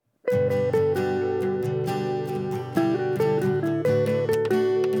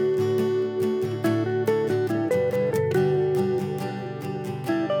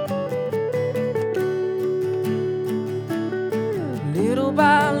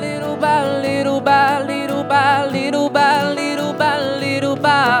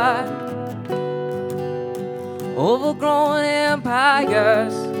overgrown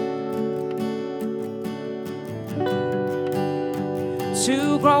empires,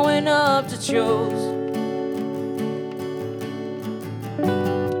 two growing up to choose.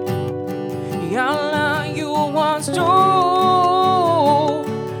 How long you once told,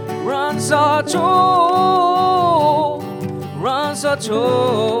 runs are told, runs are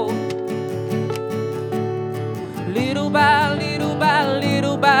told. Little by little by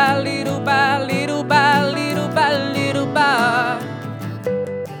little by little by little by little by little by,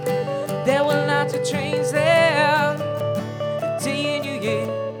 there were lots of trains there, day in your year.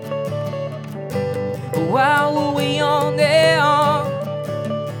 While were we on there?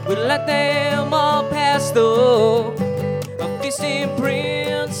 We let them all pass through, feasting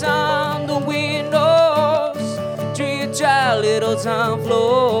prints on the windows, treat your little town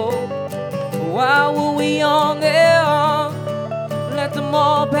floor. While were we on there? Let them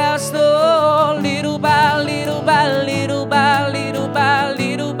all pass through, little by little by little by little by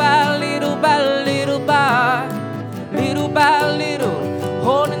little by little by little by little by little,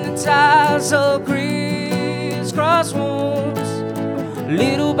 holding the ties of crisscross wounds.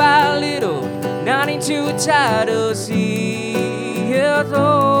 Little by little, nothing too tired to see it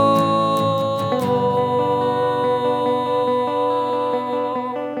all.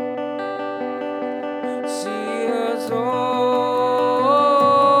 See it all.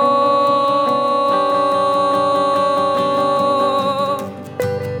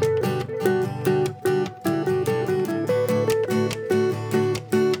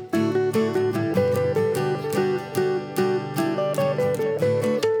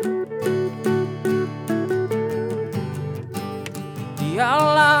 How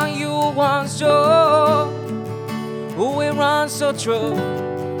long you once told, who we run so true,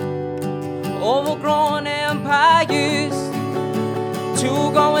 overgrown empires,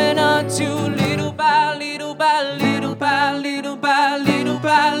 two going on to little by little by little by little by little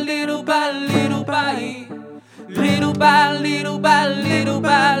by little by little by little by little by little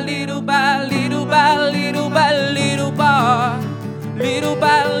by little by little by little by little by little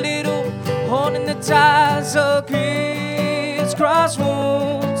by little, holding the ties of crisscross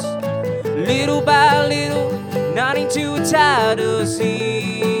wounds. Little by little, nothing too tired to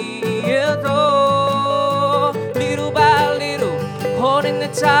see it all. Little by little, holding the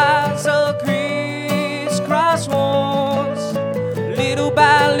ties of crisscross wounds. Little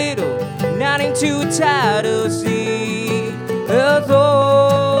by little, nothing too tired to see